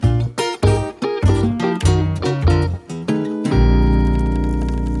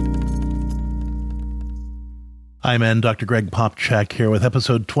Hi, man. Dr. Greg Popchak here with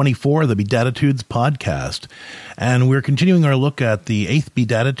episode 24 of the Beatitudes podcast. And we're continuing our look at the eighth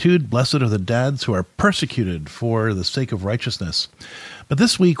Beatitude, blessed are the dads who are persecuted for the sake of righteousness. But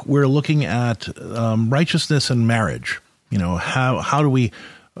this week we're looking at righteousness and marriage. You know, how do we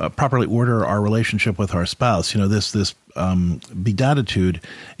properly order our relationship with our spouse? You know, this Beatitude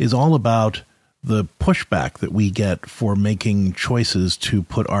is all about the pushback that we get for making choices to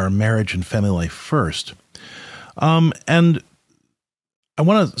put our marriage and family life first. And I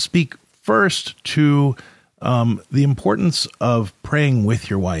want to speak first to the importance of praying with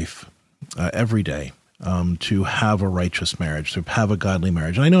your wife every day to have a righteous marriage, to have a godly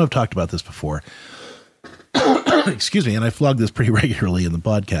marriage. And I know I've talked about this before. Excuse me, and I flog this pretty regularly in the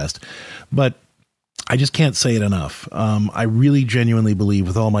podcast, but I just can't say it enough. I really genuinely believe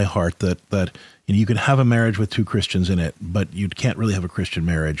with all my heart that you can have a marriage with two Christians in it, but you can't really have a Christian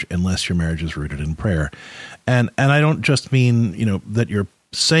marriage unless your marriage is rooted in prayer. And I don't just mean, that you're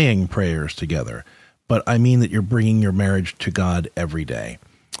saying prayers together, but I mean that you're bringing your marriage to God every day.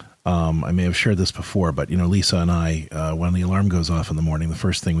 I may have shared this before, but, Lisa and I, when the alarm goes off in the morning, the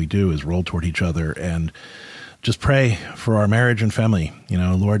first thing we do is roll toward each other and just pray for our marriage and family.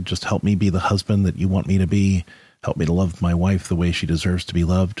 Lord, just help me be the husband that you want me to be. Help me to love my wife the way she deserves to be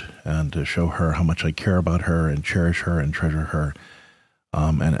loved, and to show her how much I care about her and cherish her and treasure her.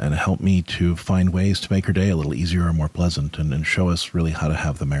 And help me to find ways to make her day a little easier or more pleasant, and show us really how to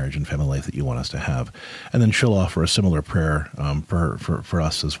have the marriage and family life that you want us to have. And then she'll offer a similar prayer for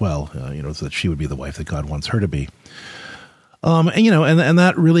us as well, so that she would be the wife that God wants her to be. And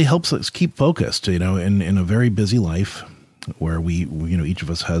that really helps us keep focused, in a very busy life where we each of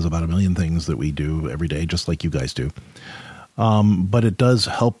us has about 1 million things that we do every day, just like you guys do. But it does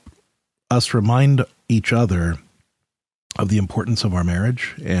help us remind each other of the importance of our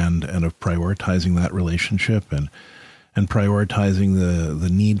marriage and of prioritizing that relationship and prioritizing the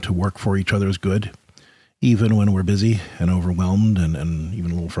need to work for each other's good, even when we're busy and overwhelmed and even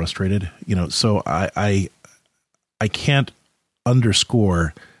a little frustrated. So I can't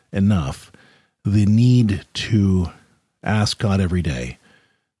underscore enough the need to ask God every day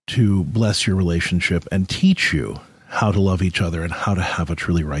to bless your relationship and teach you how to love each other and how to have a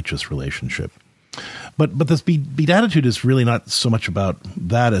truly righteous relationship. But this beatitude is really not so much about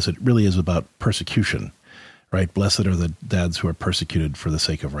that as it really is about persecution, right? Blessed are the dads who are persecuted for the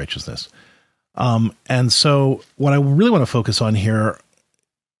sake of righteousness. And so what I really want to focus on here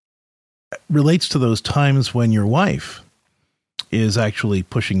relates to those times when your wife is actually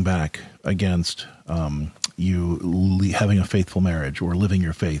pushing back against you having a faithful marriage or living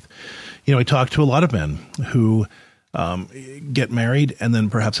your faith. I talk to a lot of men who get married and then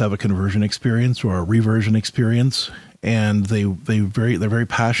perhaps have a conversion experience or a reversion experience, and they're very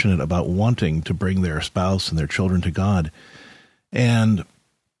passionate about wanting to bring their spouse and their children to God, and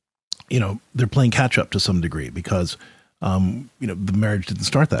they're playing catch up to some degree because the marriage didn't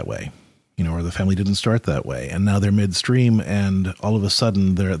start that way. Or the family didn't start that way. And now they're midstream, and all of a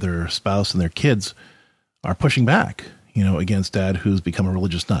sudden their spouse and their kids are pushing back, against dad who's become a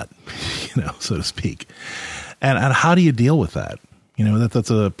religious nut, so to speak. And how do you deal with that?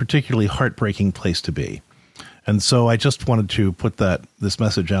 That's a particularly heartbreaking place to be. And so I just wanted to put this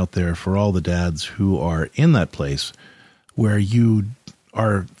message out there for all the dads who are in that place where you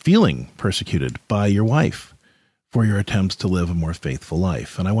are feeling persecuted by your wife for your attempts to live a more faithful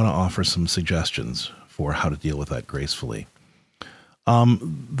life. And I want to offer some suggestions for how to deal with that gracefully.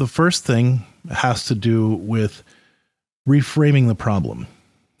 The first thing has to do with reframing the problem.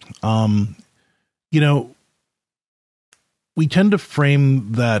 We tend to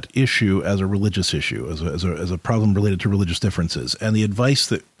frame that issue as a religious issue, as a problem related to religious differences. And the advice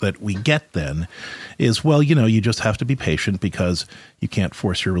that we get then is, well, you just have to be patient because you can't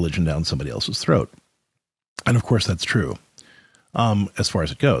force your religion down somebody else's throat. And of course, that's true as far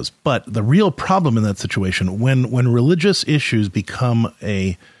as it goes. But the real problem in that situation, when religious issues become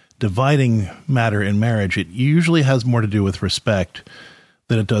a dividing matter in marriage, it usually has more to do with respect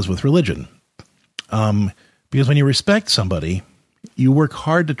than it does with religion. Because when you respect somebody, you work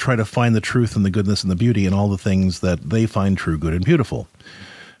hard to try to find the truth and the goodness and the beauty in all the things that they find true, good, and beautiful.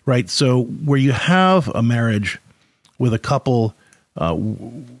 Right? So where you have a marriage with a couple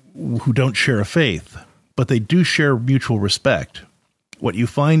who don't share a faith, but they do share mutual respect, what you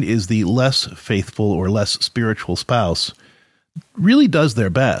find is the less faithful or less spiritual spouse really does their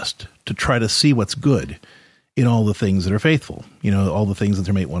best to try to see what's good in all the things that are faithful, all the things that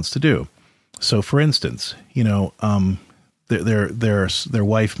their mate wants to do. So for instance, their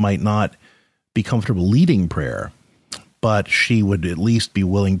wife might not be comfortable leading prayer, but she would at least be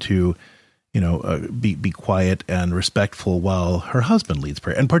willing to be quiet and respectful while her husband leads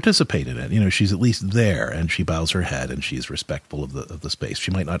prayer and participate in it. She's at least there, and she bows her head and she's respectful of the space.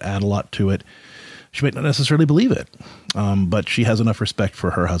 She might not add a lot to it. She might not necessarily believe it, but she has enough respect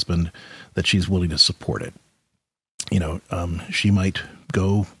for her husband that she's willing to support it. She might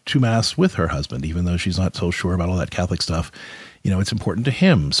go to Mass with her husband, even though she's not so sure about all that Catholic stuff. It's important to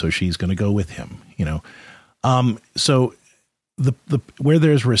him, so she's going to go with him. So the where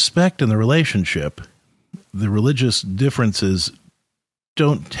there's respect in the relationship, the religious differences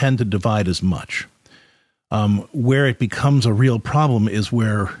don't tend to divide as much. Where it becomes a real problem is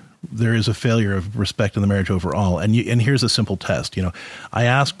where there is a failure of respect in the marriage overall. And here's a simple test. I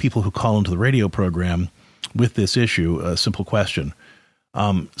ask people who call into the radio program with this issue a simple question.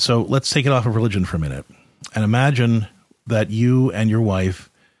 So let's take it off of religion for a minute and imagine that you and your wife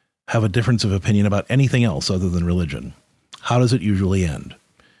have a difference of opinion about anything else other than religion. How does it usually end?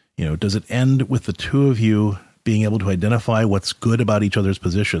 Does it end with the two of you being able to identify what's good about each other's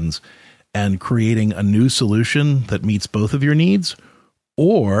positions and creating a new solution that meets both of your needs?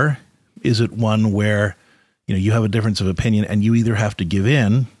 Or is it one where, you have a difference of opinion and you either have to give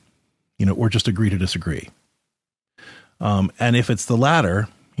in, or just agree to disagree? And if it's the latter,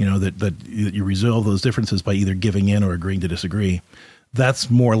 that you resolve those differences by either giving in or agreeing to disagree, that's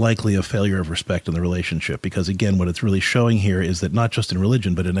more likely a failure of respect in the relationship. Because again, what it's really showing here is that not just in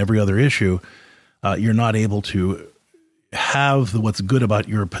religion, but in every other issue, you're not able to have what's good about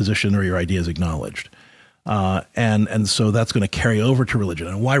your position or your ideas acknowledged. And so that's going to carry over to religion.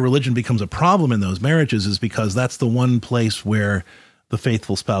 And why religion becomes a problem in those marriages is because that's the one place where the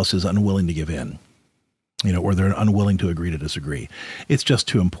faithful spouse is unwilling to give in, or they're unwilling to agree to disagree. It's just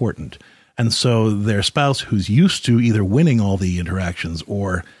too important. And so their spouse, who's used to either winning all the interactions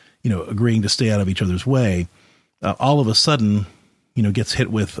or, agreeing to stay out of each other's way, all of a sudden, gets hit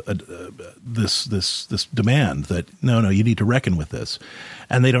with this demand that, no, you need to reckon with this.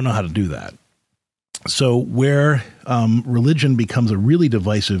 And they don't know how to do that. So where religion becomes a really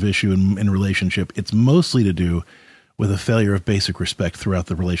divisive issue in relationship, it's mostly to do with a failure of basic respect throughout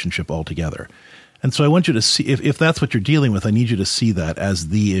the relationship altogether. And so I want you to see, if that's what you're dealing with, I need you to see that as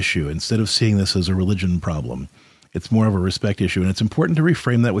the issue instead of seeing this as a religion problem. It's more of a respect issue. And it's important to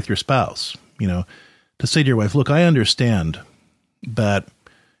reframe that with your spouse, to say to your wife, look, I understand that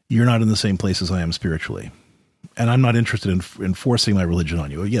you're not in the same place as I am spiritually. And I'm not interested in forcing my religion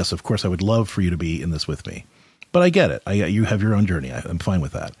on you. Yes, of course, I would love for you to be in this with me. But I get it. You have your own journey. I'm fine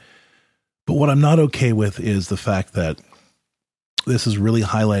with that. But what I'm not okay with is the fact that this is really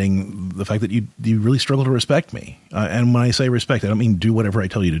highlighting the fact that you really struggle to respect me. And when I say respect, I don't mean do whatever I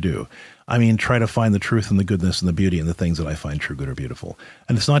tell you to do. I mean, try to find the truth and the goodness and the beauty and the things that I find true, good, or beautiful.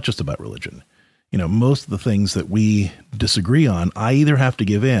 And it's not just about religion. Most of the things that we disagree on, I either have to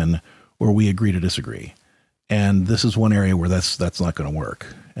give in or we agree to disagree. And this is one area where that's not going to work.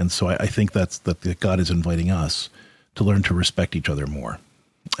 And so I think that God is inviting us to learn to respect each other more.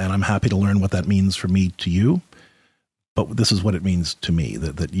 And I'm happy to learn what that means for me to you. But this is what it means to me,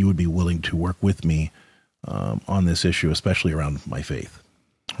 that you would be willing to work with me on this issue, especially around my faith,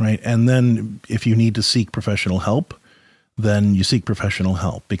 right? And then if you need to seek professional help, then you seek professional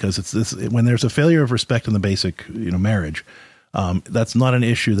help, because when there's a failure of respect in the basic marriage, that's not an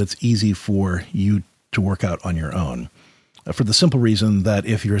issue that's easy for you to work out on your own. For the simple reason that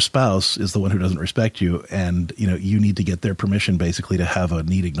if your spouse is the one who doesn't respect you and, you need to get their permission basically to have a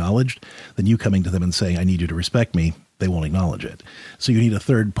need acknowledged, then you coming to them and saying, I need you to respect me, they won't acknowledge it. So you need a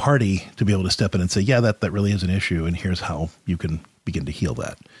third party to be able to step in and say, yeah, that really is an issue. And here's how you can begin to heal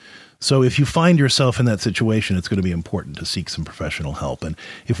that. So if you find yourself in that situation, it's going to be important to seek some professional help. And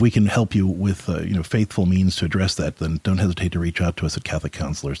if we can help you with, faithful means to address that, then don't hesitate to reach out to us at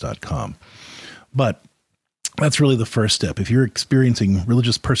CatholicCounselors.com. But that's really the first step. If you're experiencing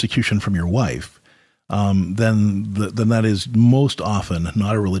religious persecution from your wife, then that is most often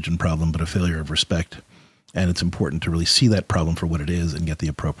not a religion problem, but a failure of respect. And it's important to really see that problem for what it is and get the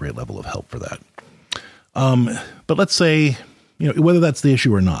appropriate level of help for that. But let's say, whether that's the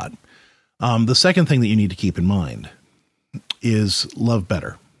issue or not, the second thing that you need to keep in mind is love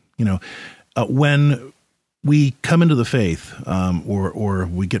better. When we come into the faith, or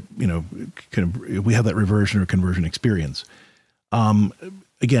we get, we have that reversion or conversion experience.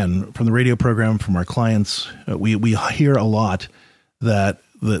 Again, from the radio program, from our clients, we hear a lot that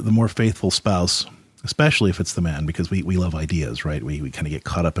the more faithful spouse, especially if it's the man, because we love ideas, right? We kind of get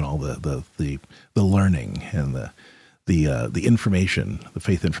caught up in all the learning and the information, the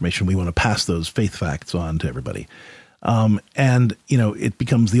faith information. We want to pass those faith facts on to everybody. And it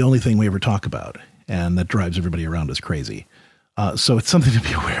becomes the only thing we ever talk about. And that drives everybody around us crazy. So it's something to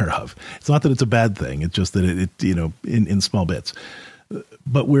be aware of. It's not that it's a bad thing. It's just that in small bits.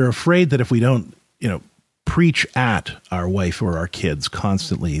 But we're afraid that if we don't, preach at our wife or our kids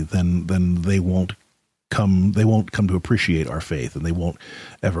constantly, then they won't come to appreciate our faith, and they won't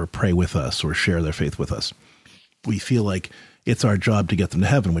ever pray with us or share their faith with us. We feel like it's our job to get them to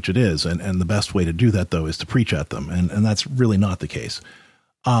heaven, which it is. And the best way to do that, though, is to preach at them. And that's really not the case.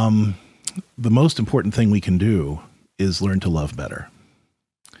 The most important thing we can do is learn to love better.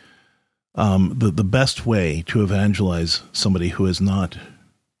 The best way to evangelize somebody who has not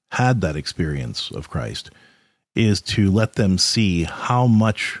had that experience of Christ is to let them see how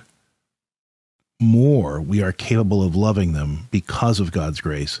much more we are capable of loving them because of God's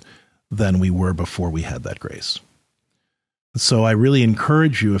grace than we were before we had that grace. So I really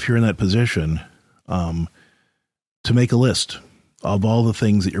encourage you, if you're in that position, to make a list of all the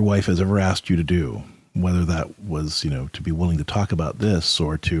things that your wife has ever asked you to do, whether that was, to be willing to talk about this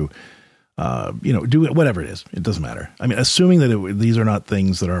or to do it, whatever it is. It doesn't matter. I mean, assuming that these are not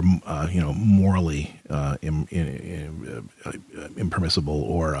things that are, morally impermissible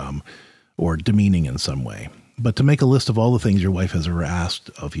or demeaning in some way, but to make a list of all the things your wife has ever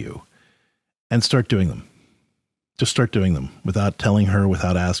asked of you and start doing them. Just start doing them without telling her,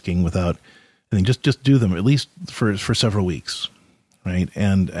 without asking, without anything. Just do them at least for several weeks, right?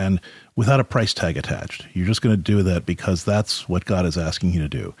 And without a price tag attached. You're just going to do that because that's what God is asking you to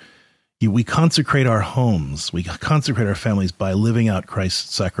do. We consecrate our homes, we consecrate our families by living out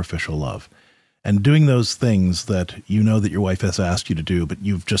Christ's sacrificial love and doing those things that you know that your wife has asked you to do, but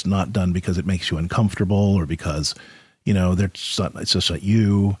you've just not done because it makes you uncomfortable or because, it's just not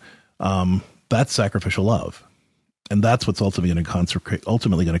you. That's sacrificial love. And that's what's ultimately going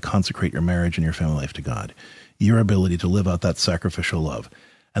to consecrate your marriage and your family life to God. Your ability to live out that sacrificial love.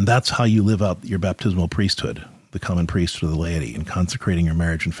 And that's how you live out your baptismal priesthood, the common priesthood of the laity, and consecrating your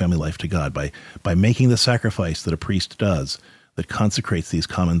marriage and family life to God by making the sacrifice that a priest does that consecrates these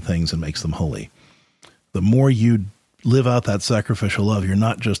common things and makes them holy. The more you live out that sacrificial love, you're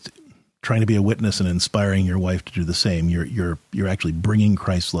not just trying to be a witness and inspiring your wife to do the same. You're actually bringing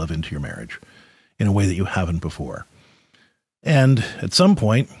Christ's love into your marriage in a way that you haven't before. And at some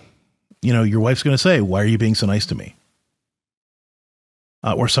point, your wife's going to say, "Why are you being so nice to me?"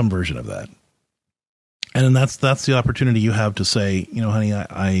 Or some version of that. And then that's the opportunity you have to say, honey,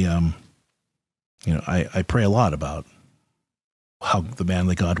 I pray a lot about how the man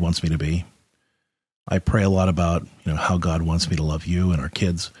that God wants me to be. I pray a lot about, how God wants me to love you and our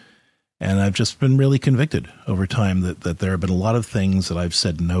kids. And I've just been really convicted over time that there have been a lot of things that I've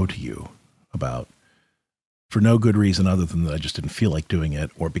said no to you about for no good reason other than that I just didn't feel like doing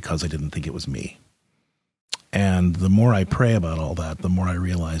it or because I didn't think it was me. And the more I pray about all that, the more I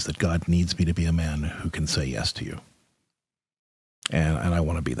realize that God needs me to be a man who can say yes to you. And I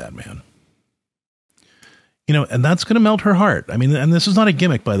want to be that man. And that's going to melt her heart. I mean, and this is not a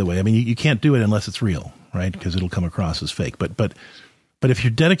gimmick, by the way. I mean, you can't do it unless it's real, right? Because it'll come across as fake. But if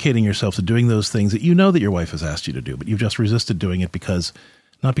you're dedicating yourself to doing those things that you know that your wife has asked you to do, but you've just resisted doing it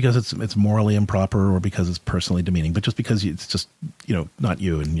not because it's morally improper or because it's personally demeaning, but just because it's just, not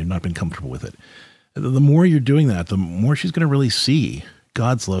you and you've not been comfortable with it. The more you're doing that, the more she's going to really see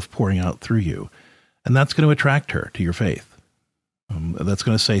God's love pouring out through you. And that's going to attract her to your faith. That's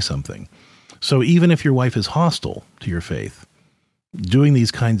going to say something. So even if your wife is hostile to your faith, doing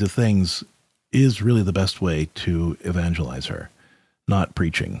these kinds of things is really the best way to evangelize her, not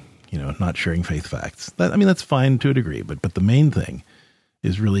preaching, not sharing faith facts. That's fine to a degree, but the main thing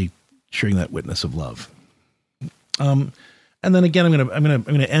is really sharing that witness of love. And then again, I'm going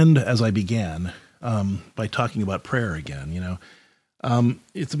to end as I began, by talking about prayer again.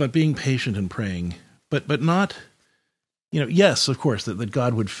 It's about being patient and praying, but not, yes, of course, that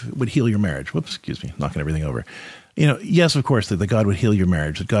God would heal your marriage. Whoops, excuse me, knocking everything over. Yes, of course, that God would heal your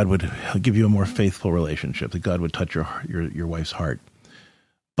marriage, that God would give you a more faithful relationship, that God would touch your wife's heart.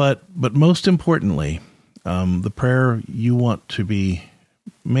 But most importantly, the prayer you want to be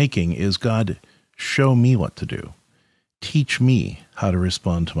making is, God, show me what to do. Teach me how to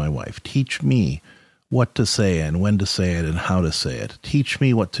respond to my wife. Teach me what to say and when to say it and how to say it. Teach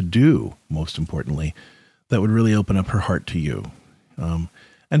me what to do, most importantly, that would really open up her heart to you.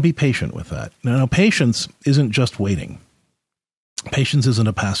 And be patient with that. Now, patience isn't just waiting. Patience isn't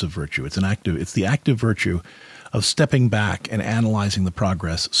a passive virtue. It's the active virtue of stepping back and analyzing the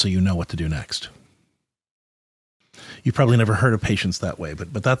progress so you know what to do next. You've probably never heard of patience that way,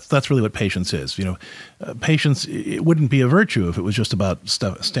 but that's really what patience is. Patience, it wouldn't be a virtue if it was just about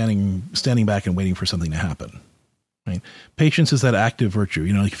standing back and waiting for something to happen. Right? Patience is that active virtue.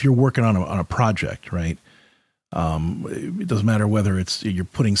 Like if you're working on a project, right? It doesn't matter whether you're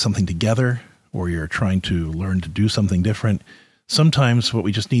putting something together or you're trying to learn to do something different. Sometimes what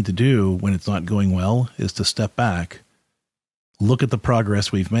we just need to do when it's not going well is to step back, look at the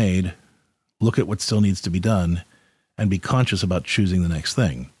progress we've made, look at what still needs to be done, and be conscious about choosing the next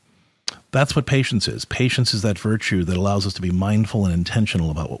thing. That's what patience is. Patience is that virtue that allows us to be mindful and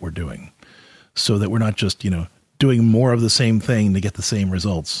intentional about what we're doing, so that we're not just, doing more of the same thing to get the same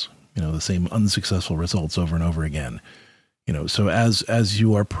results, the same unsuccessful results over and over again. So as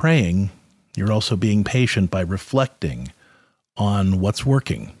you are praying, you're also being patient by reflecting on what's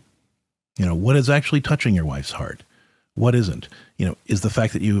working. What is actually touching your wife's heart? What isn't? Is the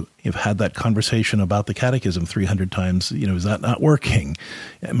fact that you've had that conversation about the catechism 300 times, is that not working?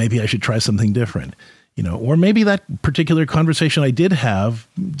 Maybe I should try something different. Or maybe that particular conversation I did have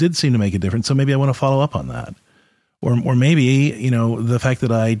did seem to make a difference, so maybe I want to follow up on that. Or maybe, the fact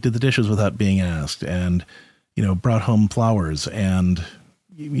that I did the dishes without being asked and, brought home flowers and,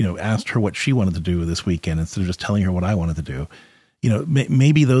 asked her what she wanted to do this weekend instead of just telling her what I wanted to do.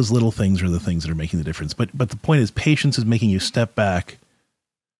 Maybe those little things are the things that are making the difference. But the point is, patience is making you step back,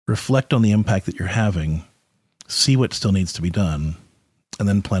 reflect on the impact that you're having, see what still needs to be done, and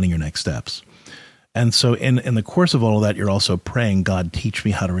then planning your next steps. And so in the course of all of that, you're also praying, God, teach me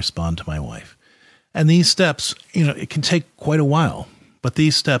how to respond to my wife. And these steps, it can take quite a while. But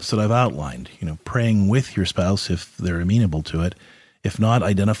these steps that I've outlined, praying with your spouse if they're amenable to it, if not,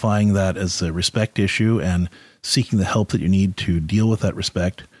 identifying that as a respect issue and seeking the help that you need to deal with that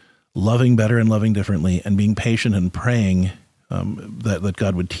respect, loving better and loving differently, and being patient and praying that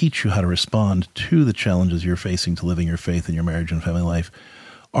God would teach you how to respond to the challenges you're facing to living your faith in your marriage and family life,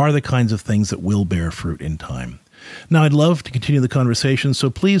 are the kinds of things that will bear fruit in time. Now, I'd love to continue the conversation, so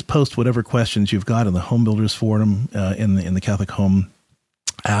please post whatever questions you've got in the Home Builders Forum in the Catholic Home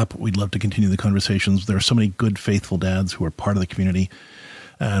app. We'd love to continue the conversations. There are so many good, faithful dads who are part of the community,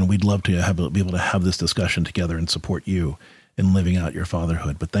 and we'd love to be able to have this discussion together and support you in living out your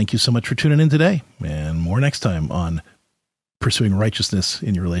fatherhood. But thank you so much for tuning in today, and more next time on pursuing righteousness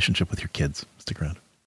in your relationship with your kids. Stick around.